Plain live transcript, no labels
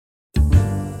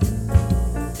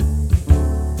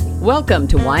Welcome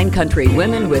to Wine Country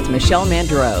Women with Michelle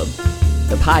Mandreau,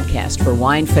 the podcast for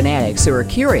wine fanatics who are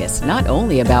curious not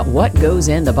only about what goes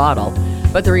in the bottle,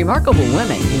 but the remarkable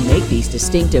women who make these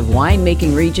distinctive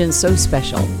winemaking regions so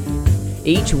special.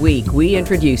 Each week, we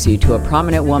introduce you to a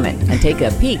prominent woman and take a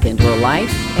peek into her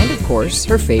life and, of course,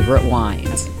 her favorite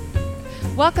wines.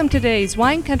 Welcome to today's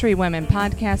Wine Country Women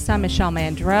podcast. I'm Michelle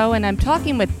Mandreau, and I'm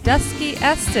talking with Dusky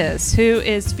Estes, who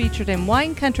is featured in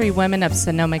Wine Country Women of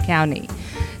Sonoma County.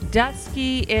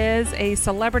 Dusky is a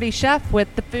celebrity chef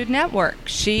with the Food Network.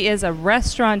 She is a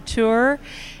restaurateur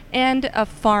and a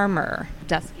farmer.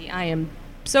 Dusky, I am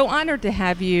so honored to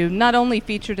have you not only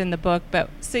featured in the book, but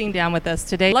sitting down with us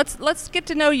today. Let's get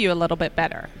to know you a little bit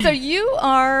better. So you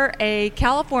are a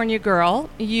California girl.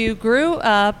 You grew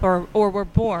up or were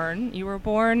born. You were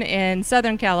born in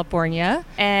Southern California,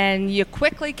 and you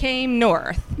quickly came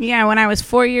north. Yeah, when I was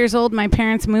 4 years old, my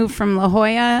parents moved from La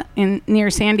Jolla near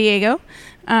San Diego.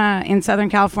 In Southern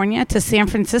California to San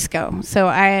Francisco.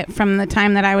 So from the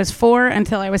time that I was 4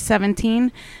 until I was 17,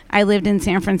 I lived in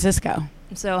San Francisco.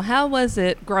 So how was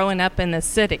it growing up in the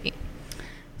city?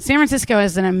 San Francisco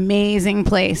is an amazing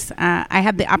place. I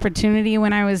had the opportunity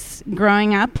when I was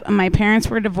growing up. My parents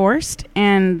were divorced,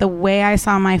 and the way I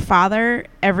saw my father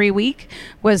every week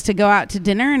was to go out to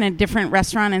dinner in a different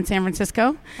restaurant in San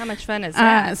Francisco. How much fun is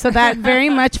that? So that very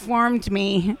much formed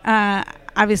me.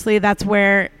 Obviously, that's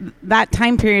where that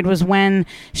time period was when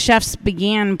chefs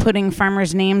began putting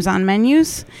farmers' names on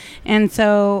menus. And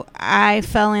so I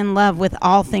fell in love with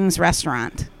all things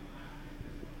restaurant.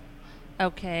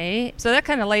 Okay. So that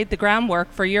kind of laid the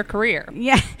groundwork for your career.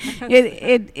 Yeah,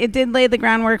 it did lay the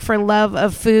groundwork for love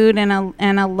of food and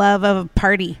a love of a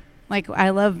party. Like, I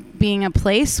love being a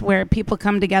place where people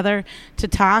come together to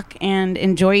talk and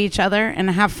enjoy each other and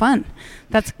have fun.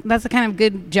 That's a kind of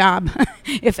good job.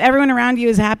 If everyone around you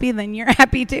is happy, then you're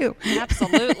happy too.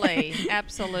 Absolutely,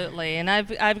 absolutely. And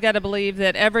I've got to believe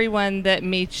that everyone that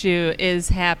meets you is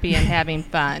happy and having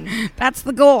fun. That's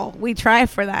the goal. We try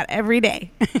for that every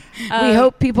day. We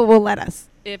hope people will let us.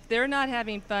 If they're not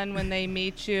having fun when they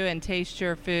meet you and taste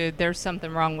your food, there's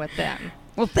something wrong with them.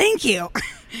 Well, thank you.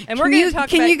 And we're going to talk.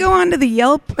 Can you go on to the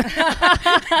Yelp?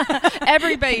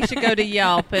 Everybody should go to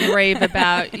Yelp and rave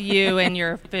about you and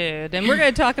your food. And we're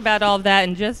going to talk about all of that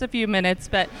in just a few minutes.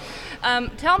 But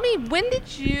tell me, when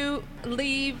did you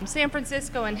leave San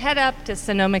Francisco and head up to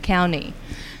Sonoma County?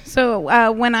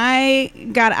 So when I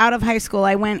got out of high school,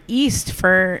 I went east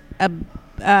for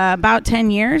about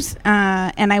 10 years,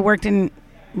 and I worked in.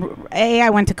 I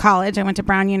went to college. I went to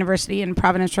Brown University in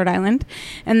Providence, Rhode Island.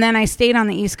 And then I stayed on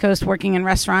the East Coast working in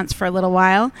restaurants for a little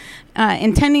while,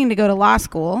 intending to go to law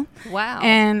school. Wow.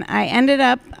 And I ended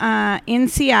up in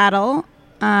Seattle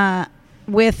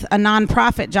with a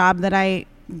nonprofit job that I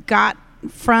got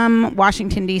from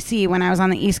Washington, D.C. when I was on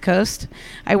the East Coast.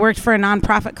 I worked for a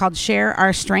nonprofit called Share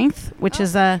Our Strength, which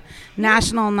is a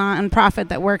national nonprofit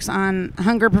that works on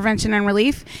hunger prevention and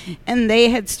relief. And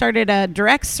they had started a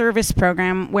direct service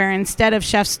program where instead of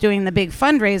chefs doing the big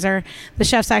fundraiser, the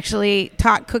chefs actually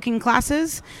taught cooking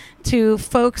classes to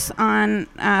folks on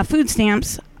food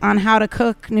stamps on how to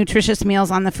cook nutritious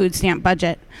meals on the food stamp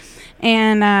budget.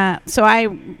 And so I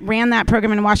ran that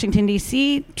program in Washington,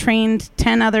 D.C., trained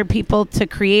 10 other people to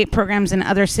create programs in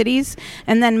other cities,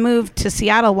 and then moved to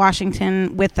Seattle,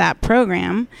 Washington with that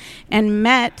program and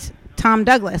met Tom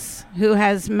Douglas, who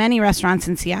has many restaurants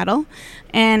in Seattle,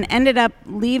 and ended up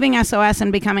leaving SOS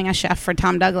and becoming a chef for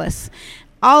Tom Douglas.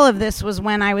 All of this was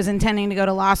when I was intending to go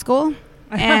to law school.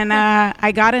 And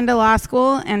I got into law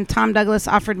school, and Tom Douglas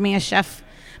offered me a chef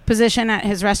position at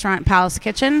his restaurant, Palace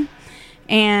Kitchen.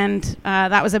 And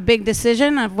that was a big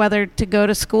decision of whether to go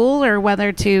to school or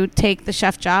whether to take the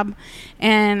chef job.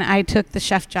 And I took the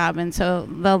chef job, and so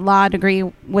the law degree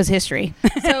was history.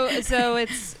 So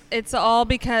it's all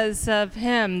because of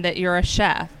him that you're a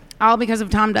chef. All because of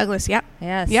Tom Douglas, yep.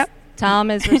 Yes. Yep. Tom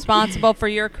is responsible for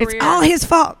your career. It's all his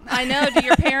fault. I know.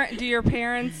 Do your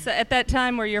parents at that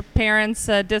time, were your parents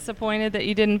disappointed that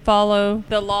you didn't follow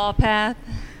the law path?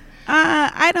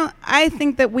 I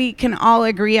think that we can all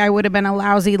agree I would have been a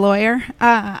lousy lawyer.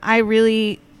 I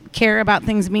really care about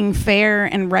things being fair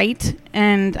and right.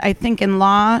 And I think in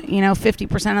law,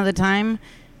 50% of the time,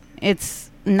 it's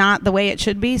not the way it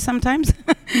should be sometimes.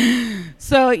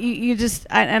 So you just,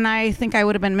 and I think I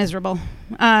would have been miserable.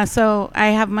 So I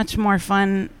have much more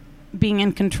fun being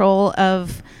in control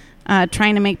of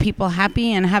trying to make people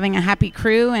happy and having a happy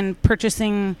crew and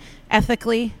purchasing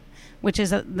ethically, which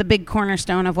is the big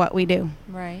cornerstone of what we do.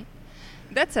 Right.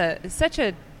 That's such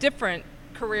a different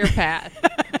career path,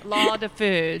 law to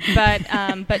food. But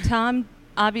Tom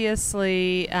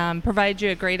obviously provided you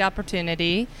a great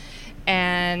opportunity.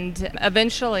 and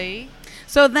eventually...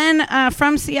 So then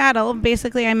from Seattle,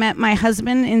 basically I met my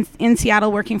husband in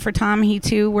Seattle working for Tom. He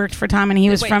too worked for Tom, and he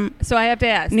was from So I have to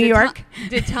ask. New York.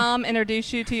 Did Tom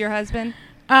introduce you to your husband?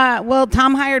 Well,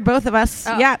 Tom hired both of us.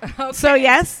 Oh, yeah. okay. So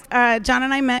yes, John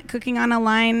and I met cooking on a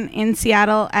line in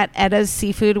Seattle at Edda's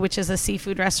Seafood, which is a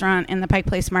seafood restaurant in the Pike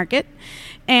Place Market.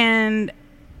 And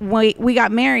we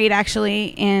got married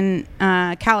actually in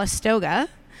Calistoga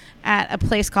at a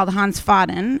place called Hans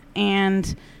Faden.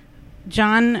 And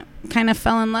John kind of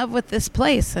fell in love with this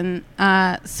place. And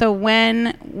so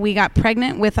when we got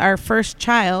pregnant with our first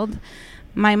child,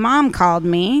 my mom called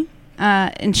me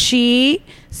and she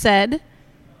said,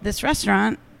 this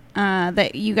restaurant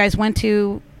that you guys went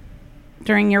to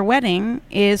during your wedding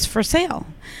is for sale.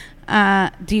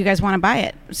 Do you guys want to buy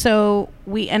it? So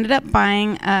we ended up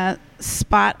buying a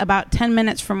spot about 10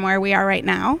 minutes from where we are right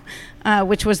now,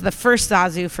 which was the first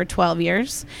Zazu for 12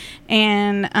 years.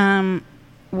 And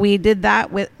we did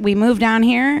that we moved down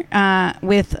here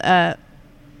with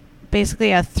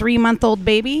basically a 3-month-old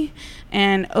baby,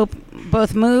 and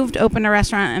both moved, opened a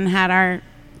restaurant, and had our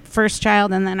first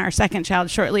child and then our second child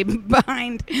shortly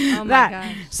behind Oh my that.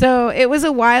 gosh. So it was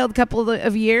a wild couple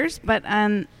of years, but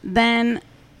then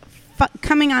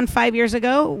coming on 5 years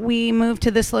ago, we moved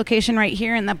to this location right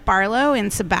here in the Barlow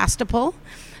in Sebastopol,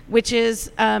 which is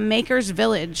Maker's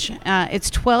Village. It's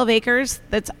 12 acres.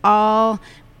 That's all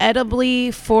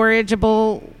edibly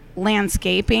forageable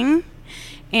landscaping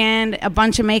and a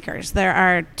bunch of makers. There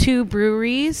are 2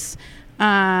 breweries, 3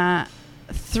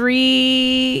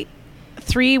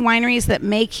 wineries that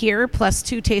make here, plus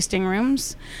 2 tasting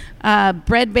rooms,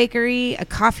 bread bakery, a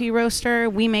coffee roaster.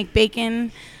 We make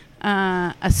bacon,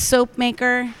 a soap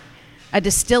maker, a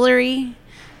distillery,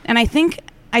 and I think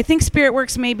Spirit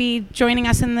Works may be joining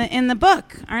us in the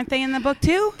book. Aren't they in the book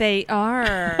too? They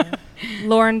are.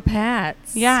 Lauren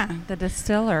Patz, Yeah. the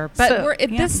distiller. But So,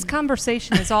 this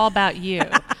conversation is all about you.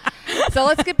 So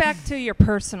let's get back to your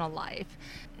personal life.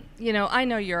 You know, I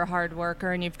know you're a hard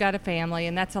worker and you've got a family,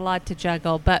 and that's a lot to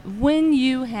juggle. But when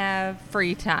you have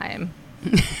free time,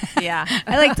 yeah.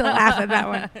 I like to laugh at that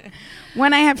one.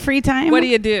 When I have free time, What do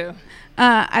you do?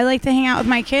 I like to hang out with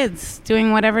my kids,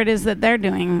 doing whatever it is that they're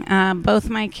doing. Both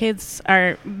my kids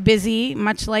are busy,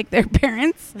 much like their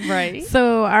parents. Right.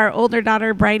 So our older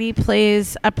daughter, Bridie,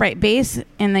 plays upright bass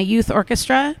in the youth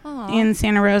orchestra Aw. in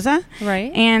Santa Rosa.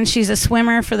 Right. And she's a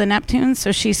swimmer for the Neptunes,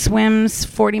 so she swims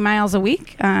 40 miles a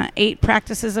week, 8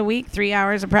 practices a week, 3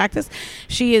 hours of practice.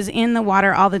 She is in the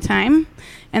water all the time,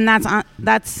 and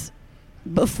that's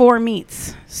before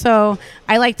meets. So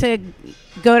I like to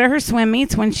go to her swim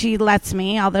meets when she lets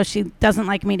me, although she doesn't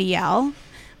like me to yell,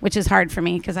 which is hard for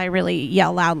me because I really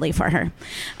yell loudly for her.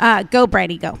 Go,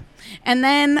 Bridie, go. And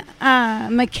then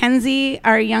Mackenzie,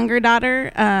 our younger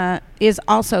daughter, is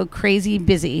also crazy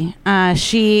busy.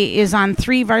 She is on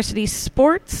 3 varsity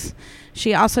sports.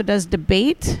 She also does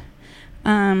debate.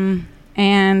 And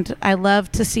I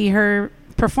love to see her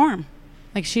perform.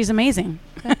 Like, she's amazing.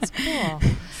 That's cool.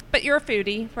 But you're a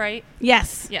foodie, right?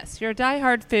 Yes. Yes, you're a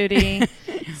diehard foodie.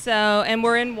 And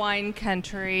we're in wine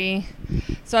country.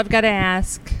 So I've got to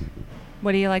ask,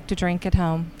 what do you like to drink at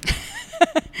home?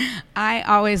 I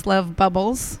always love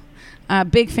bubbles.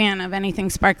 Big fan of anything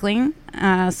sparkling.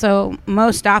 So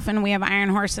most often we have Iron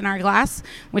Horse in our glass,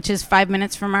 which is 5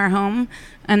 minutes from our home,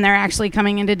 and they're actually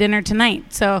coming into dinner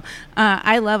tonight. So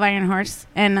I love Iron Horse,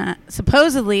 and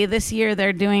supposedly this year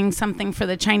they're doing something for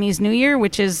the Chinese New Year,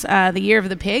 which is the Year of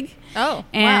the Pig. Oh,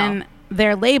 and wow.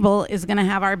 their label is going to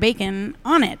have our bacon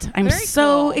on it. I'm Very so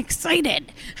cool.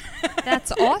 excited.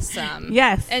 That's awesome.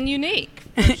 Yes. And unique,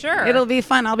 for sure. It'll be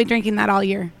fun. I'll be drinking that all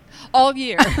year. all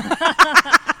year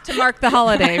to mark the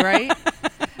holiday, right?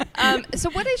 So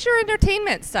what is your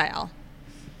entertainment style?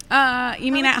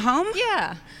 You mean at home?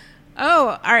 Yeah.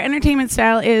 Oh, our entertainment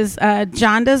style is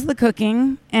John does the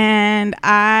cooking, and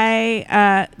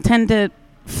I tend to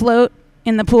float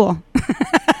in the pool.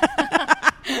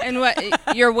 And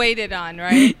what you're waited on,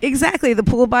 right? Exactly. The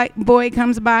pool boy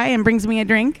comes by and brings me a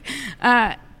drink.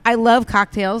 I love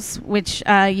cocktails, which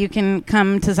you can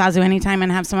come to Zazu anytime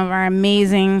and have some of our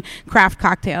amazing craft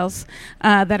cocktails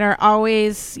that are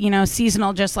always,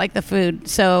 seasonal, just like the food.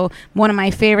 So one of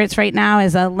my favorites right now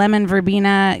is a lemon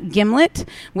verbena gimlet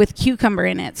with cucumber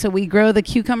in it. So we grow the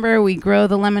cucumber, we grow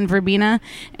the lemon verbena,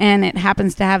 and it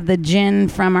happens to have the gin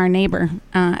from our neighbor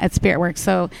at Spirit Works.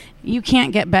 So you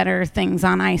can't get better things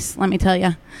on ice, let me tell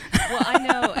you. Well, I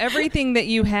know everything that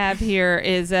you have here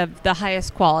is of the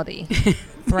highest quality.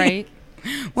 Right.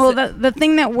 Well, the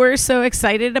thing that we're so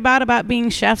excited about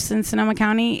being chefs in Sonoma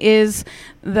County is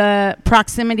the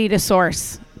proximity to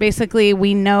source. Basically,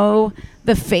 we know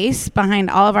the face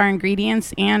behind all of our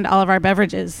ingredients and all of our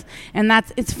beverages. And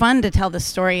it's fun to tell the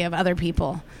story of other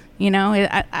people. You know,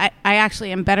 I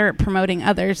actually am better at promoting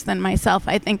others than myself,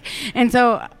 I think. And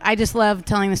so I just love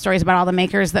telling the stories about all the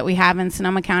makers that we have in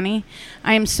Sonoma County.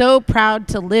 I am so proud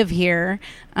to live here.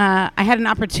 I had an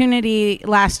opportunity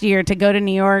last year to go to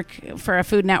New York for a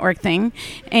Food Network thing.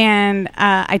 And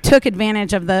I took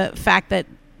advantage of the fact that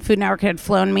Food Network had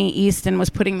flown me east and was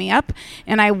putting me up.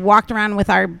 And I walked around with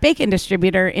our bacon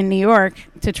distributor in New York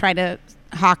to try to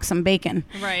hawk some bacon.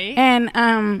 Right.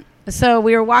 And so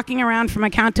we were walking around from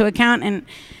account to account, and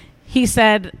he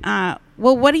said,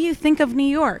 well, what do you think of New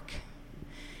York?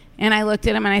 And I looked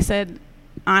at him and I said,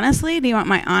 honestly, do you want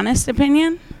my honest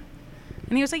opinion?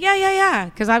 And he was like, yeah.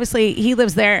 Because obviously he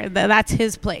lives there. That's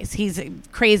his place. He's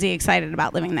crazy excited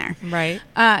about living there. Right.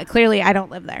 Clearly, I don't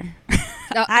live there.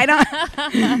 I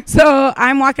don't. So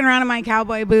I'm walking around in my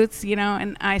cowboy boots, you know,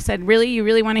 and I said, really? You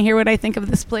really want to hear what I think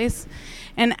of this place?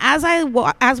 And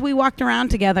as we walked around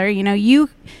together, you know, you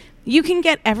can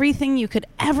get everything you could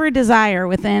ever desire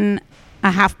within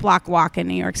a half-block walk in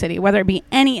New York City, whether it be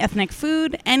any ethnic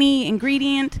food, any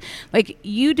ingredient. Like,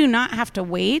 you do not have to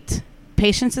wait.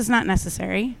 Patience is not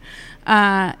necessary.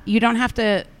 You don't have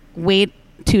to wait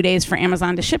 2 days for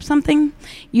Amazon to ship something.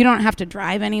 You don't have to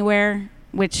drive anywhere,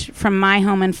 which from my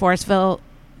home in Forestville,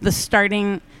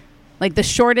 the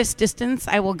shortest distance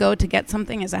I will go to get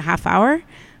something is a half hour.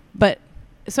 But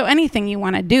so anything you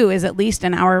want to do is at least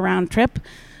an hour round trip.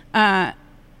 But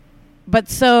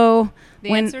so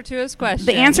the answer to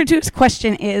his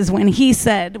question is, when he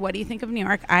said, what do you think of New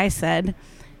York? I said,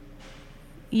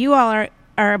 you all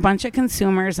are a bunch of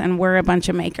consumers and we're a bunch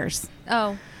of makers.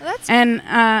 Oh, that's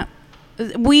and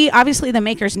we obviously, the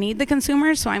makers need the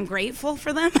consumers, so I'm grateful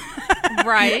for them.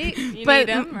 Right.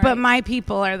 But my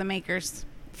people are the makers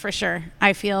for sure.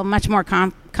 I feel much more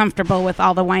comfortable with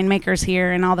all the winemakers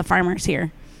here and all the farmers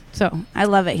here. So I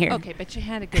love it here. Okay, but you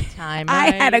had a good time,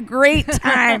 right? I had a great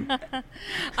time.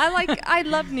 I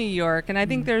love New York, and I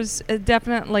think there's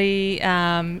definitely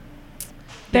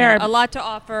there are a lot to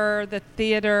offer. The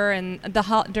theater and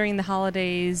during the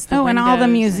holidays. And all the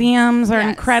museums are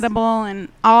incredible, and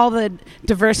all the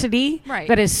diversity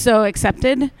that is so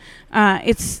accepted.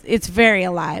 It's very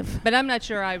alive. But I'm not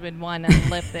sure I would want to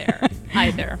live there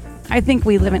either. I think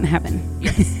we live in heaven.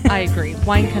 Yes, I agree.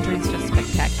 Wine country is just a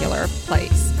spectacular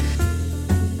place.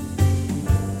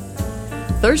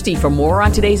 Thirsty for more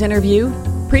on today's interview?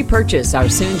 Pre-purchase our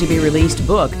soon-to-be-released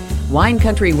book, Wine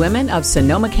Country Women of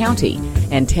Sonoma County,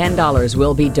 and $10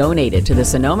 will be donated to the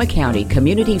Sonoma County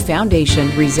Community Foundation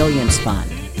Resilience Fund.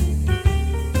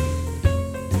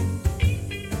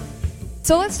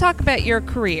 So let's talk about your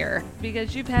career,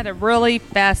 because you've had a really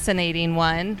fascinating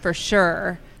one, for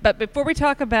sure. But before we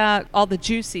talk about all the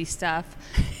juicy stuff,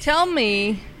 tell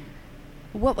me,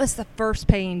 what was the first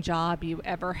paying job you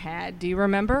ever had? Do you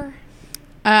remember?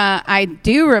 I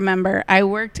do remember. I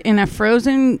worked in a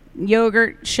frozen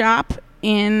yogurt shop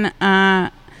in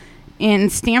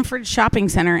Stanford Shopping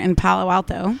Center in Palo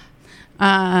Alto.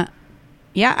 I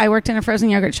worked in a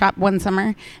frozen yogurt shop one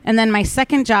summer. And then my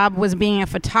second job was being a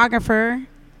photographer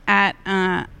at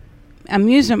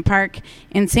amusement park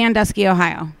in Sandusky,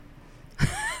 Ohio.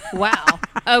 Wow.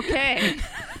 Okay.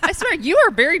 I swear, you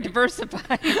are very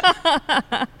diversified.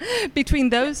 Between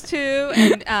those two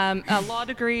and a law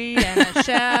degree and a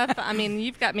chef, I mean,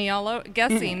 you've got me all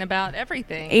guessing about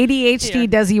everything. ADHD here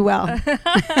does you well.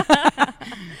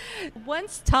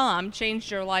 Once Tom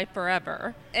changed your life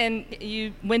forever and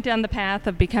you went down the path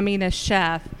of becoming a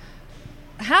chef,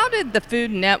 how did the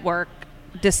Food Network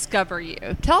discover you?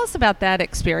 Tell us about that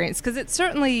experience, because it's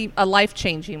certainly a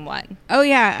life-changing one. Oh,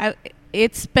 yeah.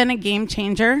 It's been a game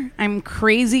changer. I'm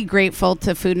crazy grateful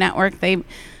to Food Network.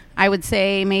 I would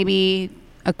say maybe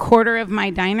a quarter of my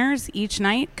diners each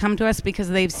night come to us because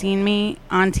they've seen me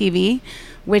on TV,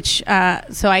 which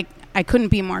so I couldn't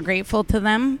be more grateful to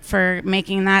them for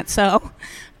making that so.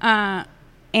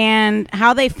 And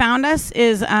how they found us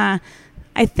is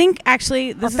I think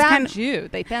actually this is kind of you.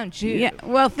 They found you. Yeah.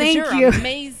 Well, thank you. You're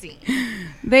amazing.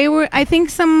 They were, I think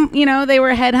they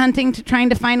were headhunting trying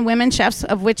to find women chefs,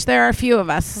 of which there are a few of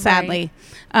us, sadly.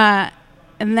 Right.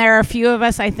 And there are a few of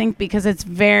us, I think, because it's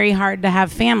very hard to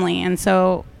have family. And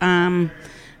so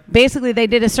basically they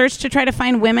did a search to try to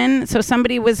find women. So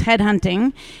somebody was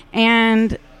headhunting,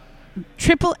 and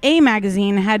AAA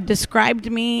magazine had described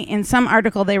me in some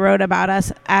article they wrote about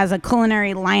us as a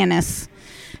culinary lioness.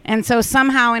 And so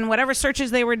somehow in whatever searches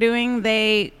they were doing,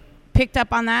 they picked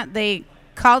up on that. They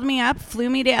called me up, flew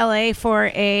me to LA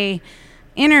for a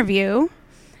interview,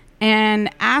 and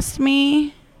asked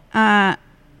me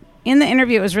in the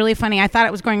interview, it was really funny. I thought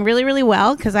it was going really, really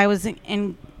well because I was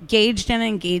engaged and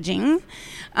engaging.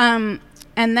 And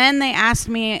then they asked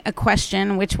me a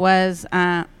question, which was,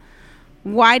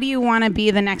 why do you want to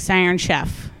be the next Iron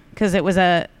Chef? Because it was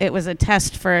a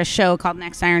test for a show called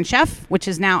Next Iron Chef, which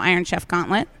is now Iron Chef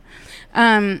Gauntlet.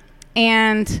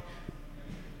 And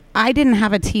I didn't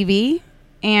have a TV,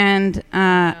 and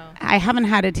I haven't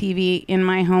had a TV in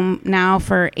my home now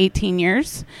for 18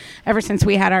 years, ever since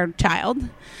we had our child.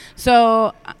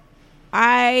 So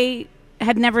I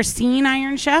had never seen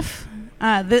Iron Chef.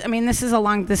 This is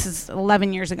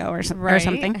 11 years ago or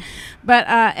something. But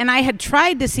and I had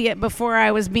tried to see it before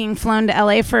I was being flown to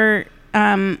LA for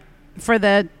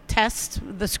the test,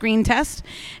 the screen test.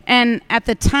 And at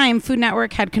the time, Food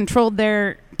Network had controlled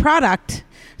their product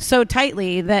so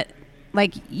tightly that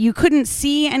like you couldn't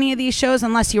see any of these shows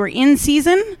unless you were in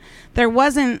season. There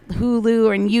wasn't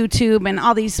Hulu and YouTube and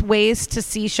all these ways to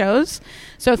see shows.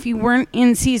 So if you weren't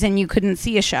in season, you couldn't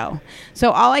see a show.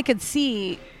 So all I could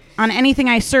see on anything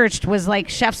I searched was like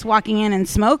chefs walking in and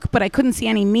smoke, but I couldn't see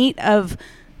any meat of,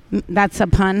 that's a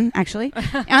pun, actually,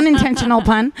 unintentional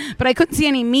pun, but I couldn't see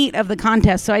any meat of the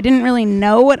contest. So I didn't really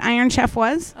know what Iron Chef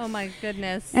was. Oh my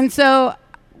goodness. And so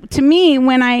to me,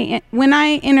 when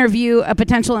I interview a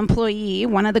potential employee,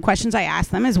 one of the questions I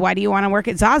ask them is, why do you want to work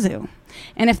at Zazu?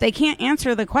 And if they can't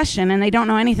answer the question and they don't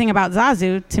know anything about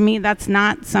Zazu, to me, that's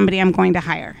not somebody I'm going to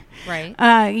hire.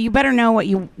 Right. You better know what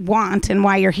you want and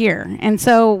why you're here. And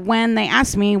so when they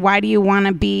asked me, why do you want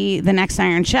to be the next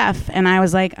Iron Chef? And I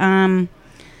was like, and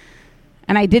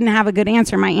I didn't have a good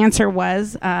answer. My answer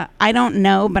was, I don't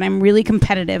know, but I'm really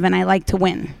competitive and I like to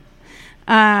win.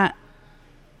 I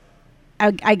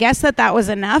guess that was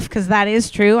enough, because that is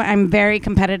true. I'm very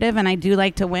competitive and I do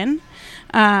like to win.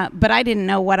 But I didn't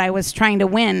know what I was trying to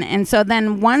win. And so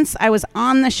then once I was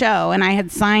on the show and I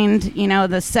had signed, the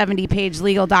 70-page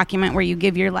legal document where you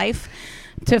give your life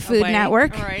to Food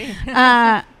Network,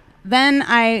 right. Then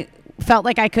I felt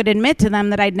like I could admit to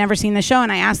them that I'd never seen the show,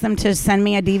 and I asked them to send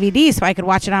me a DVD so I could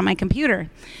watch it on my computer.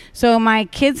 So my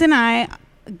kids and I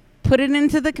put it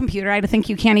into the computer. I think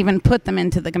you can't even put them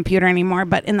into the computer anymore,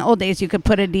 but in the old days you could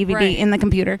put a DVD in the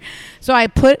computer. So I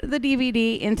put the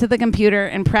DVD into the computer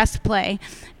and pressed play,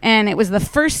 and it was the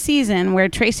first season where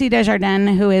Tracy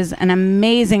Desjardins, who is an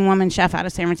amazing woman chef out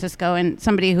of San Francisco and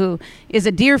somebody who is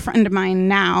a dear friend of mine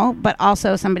now, but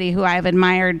also somebody who I've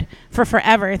admired for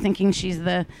forever, thinking she's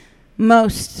the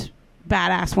most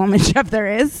badass woman chef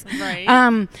there is.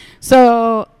 Right.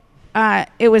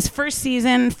 It was first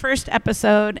season, first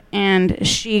episode, and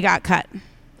she got cut.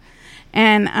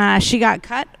 And she got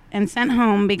cut and sent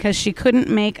home because she couldn't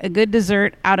make a good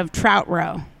dessert out of trout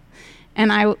roe.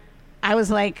 And I was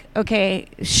like, okay,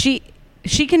 she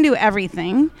can do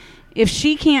everything. If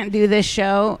she can't do this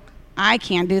show, I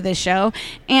can't do this show.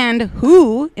 And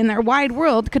who in their wide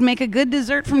world could make a good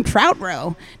dessert from trout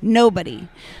roe? Nobody.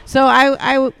 So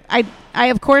I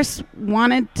of course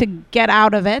wanted to get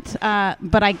out of it,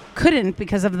 but I couldn't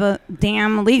because of the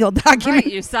damn legal document.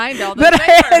 Right, you signed all the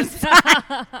papers.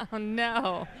 Oh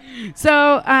no.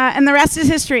 So and the rest is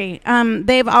history.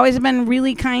 They've always been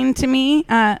really kind to me.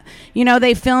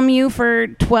 They film you for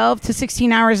 12 to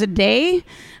 16 hours a day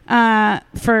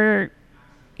for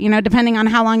depending on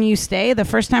how long you stay. The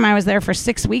first time I was there for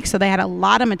 6 weeks, so they had a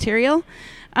lot of material.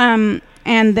 And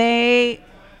they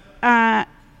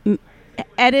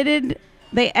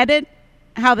edit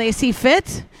how they see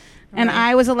fit. And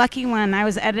Right. I was a lucky one. I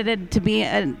was edited to be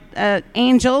an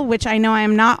angel, which I know I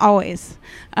am not always.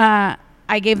 I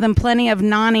gave them plenty of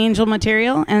non-angel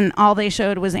material, and all they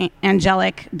showed was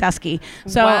angelic Dusky.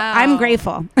 So Wow. I'm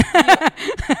grateful.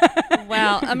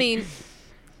 Well, I mean,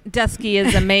 Dusky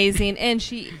is amazing, and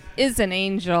she is an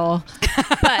angel,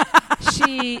 but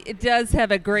she does have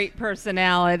a great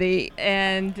personality,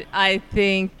 and I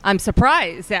think I'm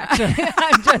surprised, actually.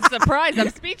 I'm just surprised. I'm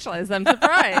speechless. I'm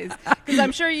surprised, because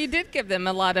I'm sure you did give them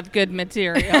a lot of good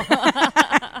material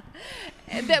that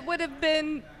would have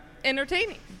been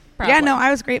entertaining. Probably. Yeah, no,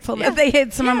 I was grateful that they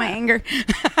hid some of my anger.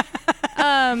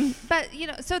 But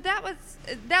so that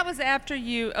was after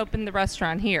you opened the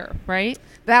restaurant here, right?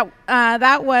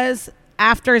 That was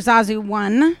after Zazu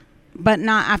 1, but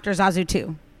not after Zazu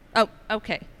 2. Oh,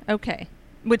 okay.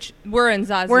 Which we're in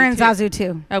Zazu. We're in Zazu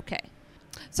 2. Okay.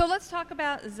 So let's talk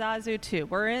about Zazu 2.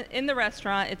 We're in the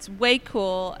restaurant. It's way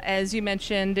cool. As you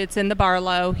mentioned, it's in the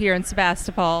Barlow here in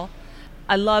Sebastopol.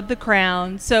 I love the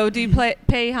crown. So do you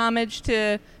pay homage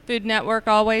to Food Network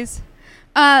always?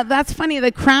 That's funny.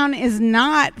 The crown is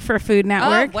not for Food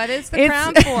Network. Oh, what is the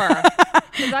crown for?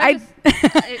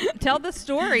 Tell the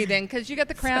story then, because you got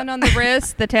the crown on the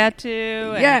wrist, the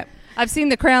tattoo. And Yeah. I've seen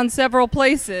the crown several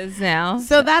places now.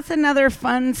 So that's another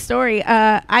fun story.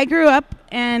 I grew up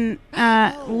and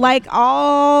like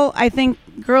all, I think,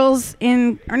 girls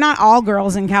or not all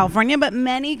girls in California, but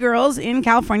many girls in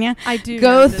California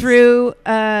go through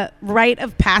a rite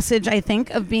of passage, I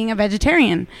think, of being a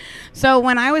vegetarian. So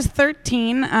when I was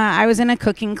 13, I was in a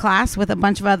cooking class with a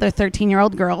bunch of other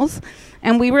 13-year-old girls,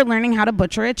 and we were learning how to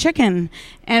butcher a chicken,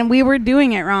 and we were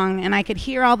doing it wrong, and I could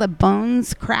hear all the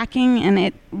bones cracking, and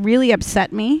it really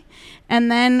upset me. And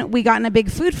then we got in a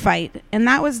big food fight, and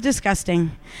that was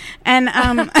disgusting. And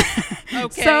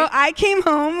Okay. So I came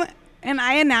home and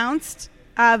I announced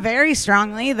very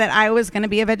strongly that I was going to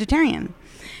be a vegetarian.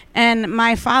 And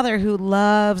my father, who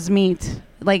loves meat,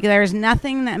 like there's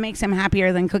nothing that makes him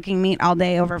happier than cooking meat all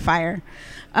day over fire.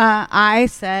 I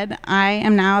said, I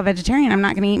am now a vegetarian. I'm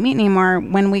not going to eat meat anymore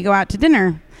when we go out to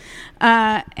dinner.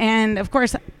 And of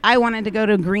course, I wanted to go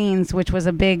to Green's, which was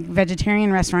a big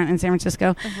vegetarian restaurant in San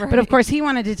Francisco. Right. But of course, he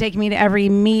wanted to take me to every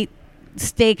meat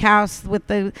steakhouse with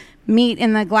the meat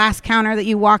in the glass counter that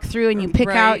you walk through and you pick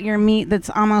out your meat that's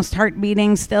almost heart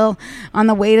beating still on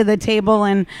the way to the table.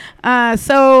 And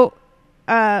so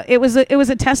it was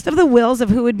a test of the wills of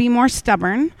who would be more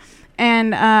stubborn.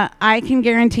 And I can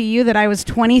guarantee you that I was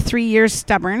 23 years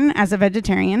stubborn as a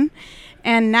vegetarian.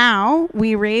 And now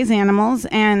we raise animals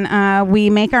and we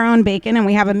make our own bacon and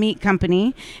we have a meat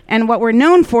company. And what we're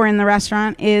known for in the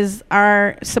restaurant is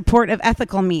our support of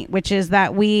ethical meat, which is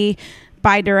that we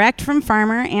buy direct from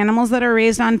farmer animals that are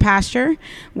raised on pasture.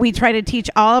 We try to teach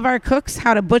all of our cooks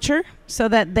how to butcher so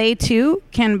that they too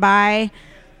can buy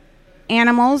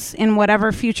animals in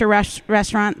whatever future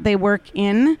restaurant they work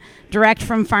in direct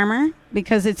from farmer,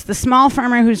 because it's the small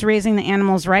farmer who's raising the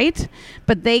animals right,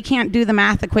 but they can't do the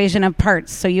math equation of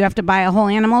parts. So you have to buy a whole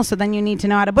animal, so then you need to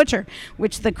know how to butcher,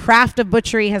 which the craft of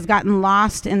butchery has gotten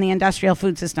lost in the industrial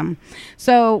food system.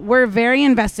 So we're very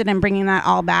invested in bringing that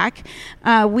all back.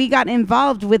 We got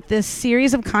involved with this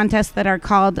series of contests that are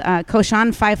called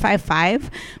Koshan 555,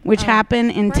 which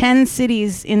happen in 10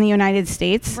 cities in the United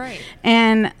States. Right.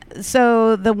 And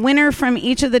so the winner from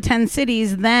each of the 10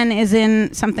 cities then is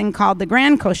in something called the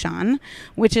Grand Koshan,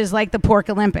 which is like the Pork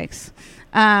Olympics.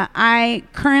 I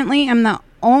currently am the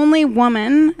only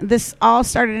woman. This all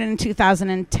started in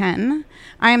 2010.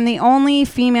 I am the only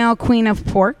female queen of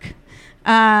pork.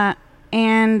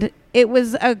 And it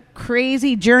was a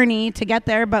crazy journey to get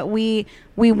there, but we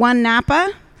won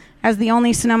Napa as the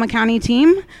only Sonoma County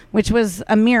team, which was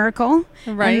a miracle.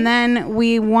 Right. And then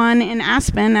we won in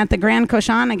Aspen at the Grand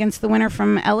Koshan against the winner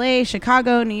from LA,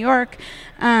 Chicago, New York,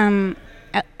 LA.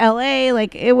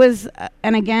 Like it was,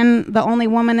 and again, the only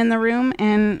woman in the room,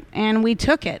 and we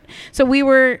took it. So we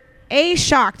were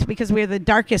shocked because we were the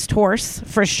darkest horse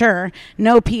for sure.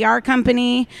 No PR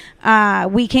company.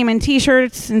 We came in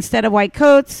T-shirts instead of white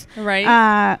coats.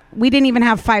 Right. We didn't even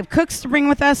have 5 cooks to bring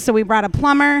with us, so we brought a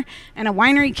plumber and a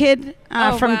winery kid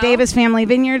from Davis Family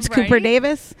Vineyards, Cooper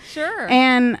Davis. Sure.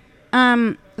 And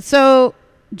so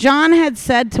John had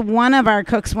said to one of our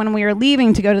cooks when we were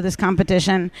leaving to go to this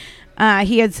competition,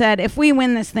 he had said, if we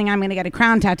win this thing, I'm going to get a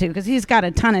crown tattoo, because he's got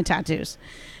a ton of tattoos.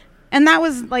 And that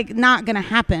was like not going to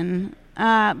happen.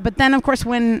 But then, of course,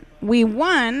 when we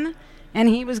won and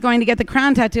he was going to get the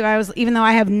crown tattoo, even though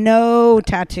I have no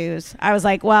tattoos, I was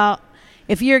like, well,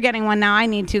 if you're getting one now, I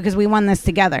need to, because we won this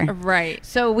together. Right.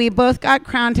 So we both got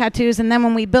crown tattoos. And then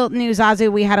when we built New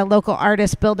Zazu, we had a local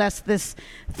artist build us this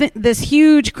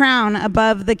huge crown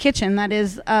above the kitchen that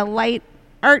is a light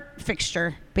art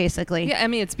fixture, basically. Yeah, I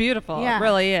mean, it's beautiful. Yeah. It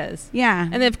really is. Yeah.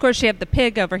 And then, of course, you have the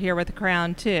pig over here with the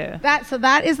crown, too. So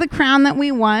that is the crown that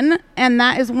we won, and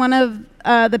that is one of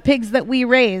the pigs that we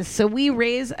raise. So we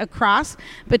raise a cross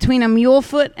between a mule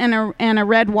foot and a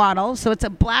red wattle. So it's a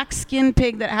black skin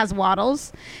pig that has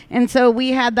wattles. And so we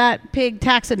had that pig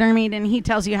taxidermied, and he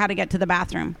tells you how to get to the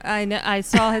bathroom. I know. I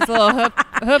saw his little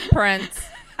hoof prints.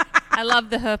 I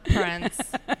love the hoof prints.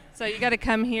 So you got to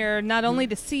come here not only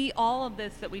to see all of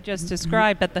this that we just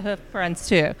described, but the hoof prints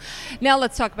too. Now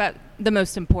let's talk about the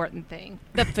most important thing,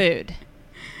 the food.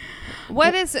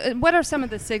 What are some of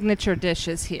the signature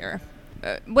dishes here?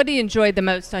 What do you enjoy the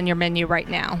most on your menu right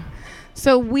now?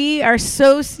 So we are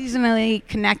so seasonally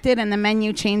connected, and the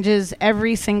menu changes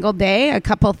every single day, a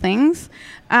couple things.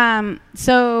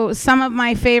 So some of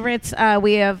my favorites,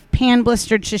 we have pan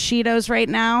blistered shishitos right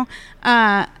now.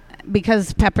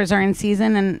 because peppers are in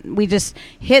season, and we just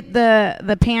hit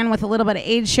the pan with a little bit of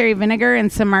aged sherry vinegar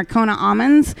and some Marcona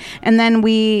almonds, and then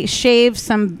we shave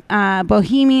some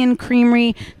Bohemian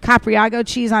Creamery Capriago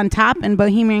cheese on top, and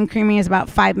Bohemian Creamery is about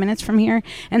 5 minutes from here,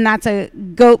 and that's a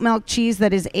goat milk cheese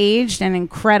that is aged and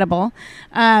incredible.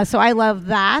 So I love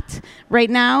that. Right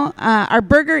now, our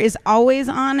burger is always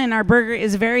on, and our burger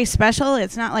is very special.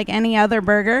 It's not like any other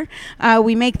burger.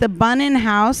 We make the bun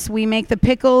in-house. We make the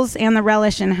pickles and the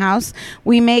relish in-house.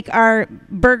 We make our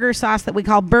burger sauce that we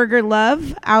call Burger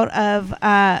Love out of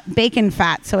bacon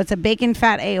fat. So it's a bacon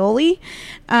fat aioli.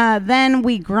 Then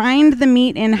we grind the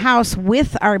meat in-house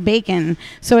with our bacon.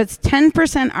 So it's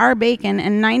 10% our bacon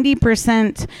and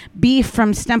 90% beef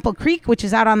from Stemple Creek, which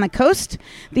is out on the coast.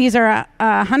 These are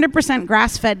 100%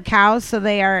 grass-fed cows, so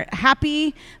they are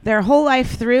happy their whole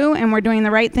life through, and we're doing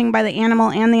the right thing by the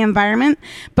animal and the environment.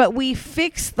 But we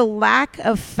fix the lack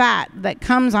of fat that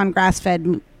comes on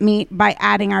grass-fed meat by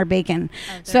adding our bacon.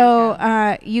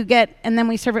 You get, and then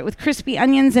we serve it with crispy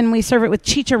onions, and we serve it with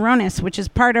chicharrones, which is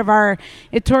part of our,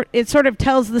 it sort of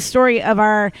tells the story of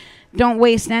our don't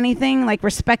waste anything, like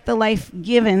respect the life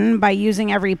given by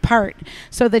using every part.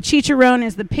 So the chicharrón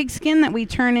is the pigskin that we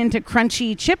turn into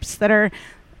crunchy chips that are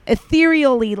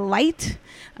ethereally light.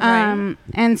 Right.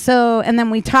 And then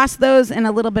we toss those in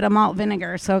a little bit of malt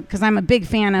vinegar. So, because I'm a big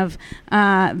fan of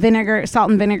salt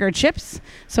and vinegar chips.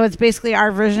 So it's basically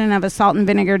our version of a salt and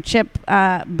vinegar chip,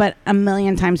 but a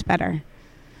million times better.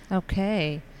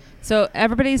 Okay. So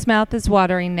everybody's mouth is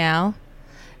watering now.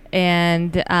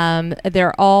 And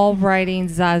they're all writing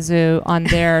Zazu on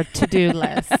their to-do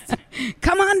list.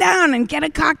 Come on down and get a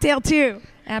cocktail too.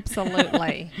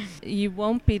 Absolutely. You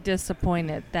won't be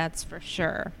disappointed, that's for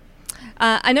sure.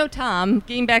 I know Tom,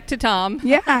 getting back to Tom,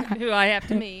 who I have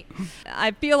to meet.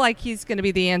 I feel like he's going to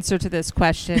be the answer to this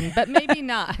question, but maybe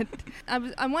not.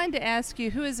 I wanted to ask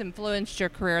you, who has influenced your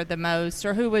career the most,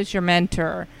 or who was your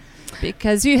mentor?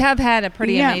 Because you have had a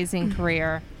pretty amazing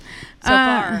career so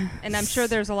far, and I'm sure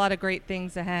there's a lot of great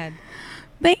things ahead.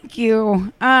 Thank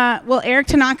you. Well, Eric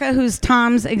Tanaka, who's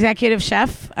Tom's executive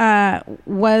chef,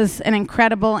 was an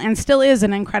incredible and still is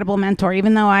an incredible mentor,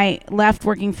 even though I left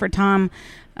working for Tom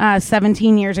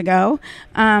 17 years ago.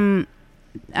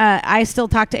 I still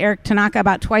talk to Eric Tanaka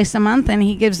about twice a month, and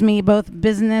he gives me both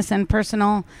business and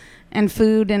personal and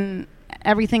food and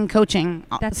everything coaching.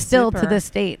 That's still super. To this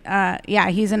date.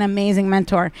 He's an amazing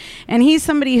mentor. And he's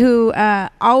somebody who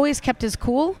always kept his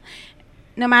cool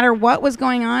no matter what was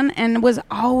going on, and was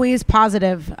always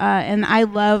positive. And I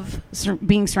love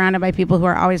being surrounded by people who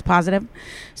are always positive.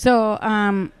 So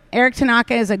Eric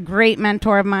Tanaka is a great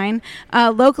mentor of mine.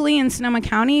 Locally in Sonoma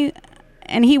County,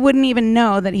 and he wouldn't even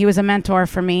know that he was a mentor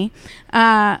for me,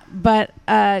 but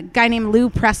a guy named Lou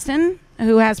Preston,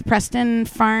 who has Preston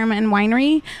Farm and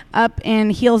Winery up in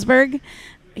Healdsburg.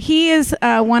 He is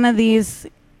one of these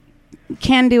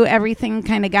can-do-everything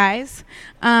kind of guys.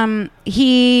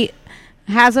 He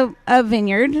has a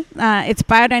vineyard. It's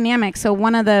biodynamic. So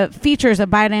one of the features of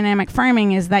biodynamic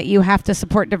farming is that you have to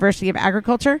support diversity of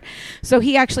agriculture. So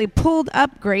he actually pulled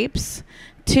up grapes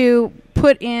to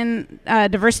put in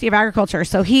diversity of agriculture.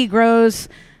 So he grows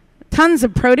tons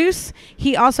of produce.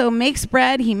 He also makes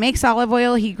bread. He makes olive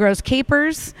oil. He grows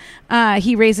capers.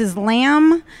 He raises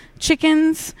lamb,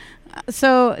 chickens.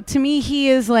 So to me, he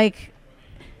is like,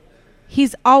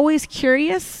 he's always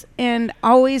curious and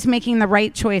always making the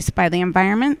right choice by the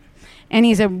environment. And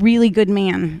he's a really good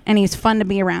man, and he's fun to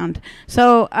be around.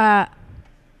 So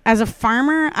as a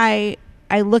farmer, I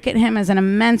look at him as an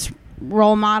immense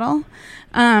role model.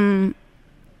 Let's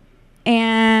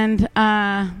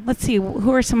see,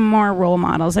 who are some more role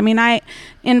models? I mean,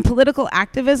 in political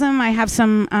activism, I have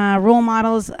some role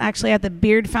models actually at the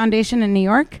Beard Foundation in New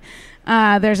York.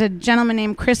 There's a gentleman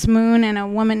named Chris Moon and a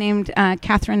woman named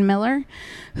Catherine Miller,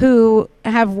 who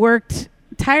have worked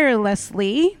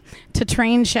tirelessly to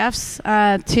train chefs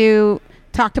to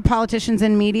talk to politicians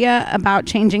and media about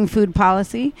changing food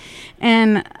policy.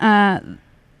 And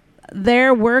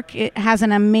their work, it has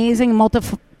an amazing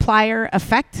multiplier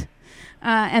effect.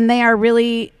 And they are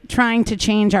really trying to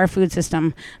change our food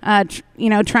system,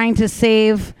 trying to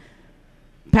save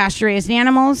pasture-raised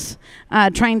animals,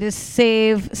 trying to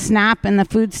save SNAP and the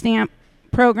food stamp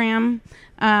program.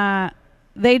 They're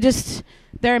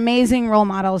amazing role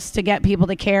models to get people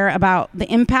to care about the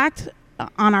impact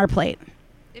on our plate.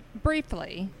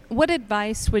 Briefly, what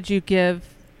advice would you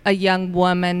give a young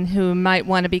woman who might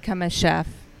want to become a chef?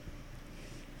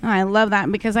 I love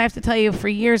that, because I have to tell you, for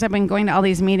years I've been going to all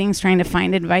these meetings trying to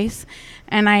find advice,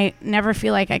 and I never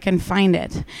feel like I can find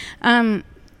it.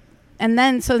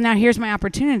 So now here's my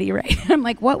opportunity, right? I'm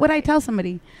like, what would I tell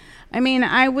somebody? I mean,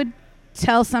 I would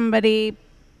tell somebody,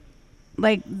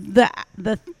 like,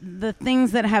 the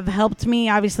things that have helped me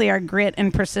obviously are grit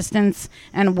and persistence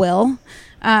and will,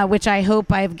 which I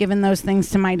hope I've given those things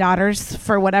to my daughters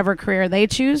for whatever career they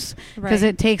choose, because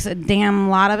it takes a damn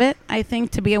lot of it, I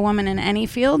think, to be a woman in any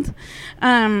field.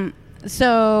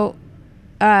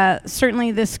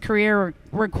 Certainly this career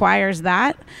requires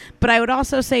that, but I would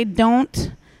also say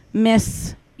don't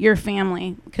miss your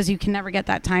family, because you can never get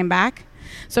that time back.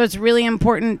 So it's really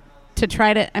important to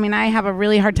try to, I have a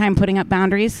really hard time putting up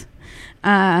boundaries,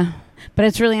 but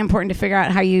it's really important to figure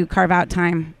out how you carve out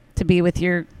time to be with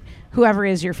whoever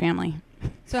is your family.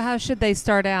 So how should they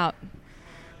start out?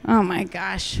 Oh my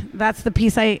gosh, that's the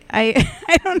piece I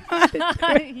don't know how to do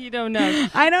it. You don't know.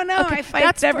 I don't know. Okay, I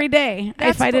fight it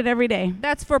every day.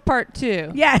 That's for part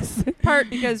 2. Yes.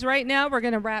 Because right now we're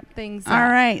going to wrap things up. All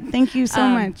right. Thank you so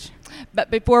much. But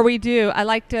before we do, I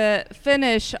like to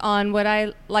finish on what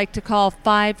I like to call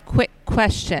 5 quick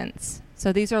questions.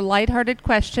 So these are lighthearted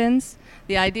questions.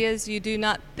 The idea is you do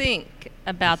not think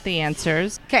about the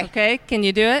answers. Okay. Okay? Can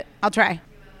you do it? I'll try.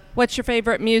 What's your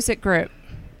favorite music group?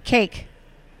 Cake.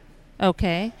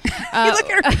 Okay. Look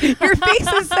at her. Your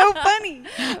face is so funny.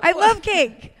 I love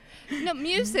Cake. No,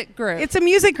 music group. It's a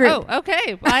music group. Oh,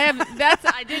 okay.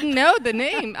 I didn't know the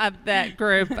name of that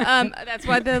group. That's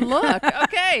why the look.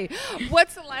 Okay.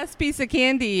 What's the last piece of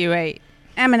candy you ate?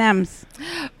 M&M's.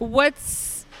 I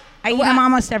eat them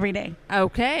almost every day.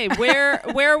 Okay.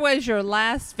 Where was your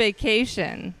last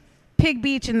vacation? Pig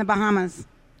Beach in the Bahamas.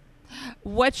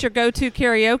 What's your go-to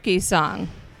karaoke song?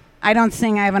 I don't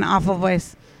sing. I have an awful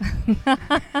voice.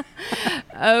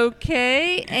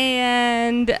 Okay,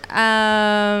 and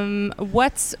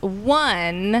what's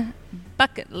one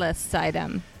bucket list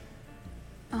item?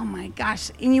 Oh my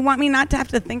gosh. And you want me not to have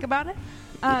to think about it?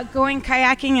 Going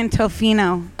kayaking in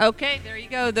Tofino. Okay, there you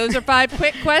go. Those are 5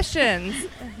 quick questions.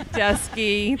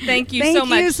 Dusky, thank you so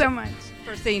much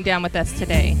for sitting down with us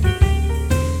today.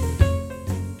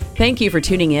 Thank you for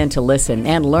tuning in to listen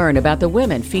and learn about the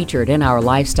women featured in our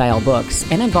lifestyle books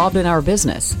and involved in our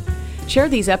business. Share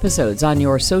these episodes on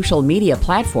your social media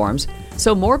platforms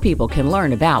so more people can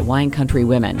learn about Wine Country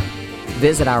Women.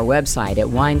 Visit our website at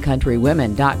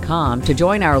winecountrywomen.com to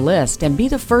join our list and be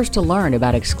the first to learn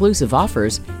about exclusive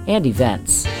offers and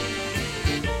events.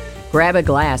 Grab a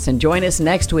glass and join us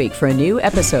next week for a new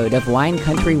episode of Wine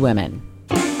Country Women.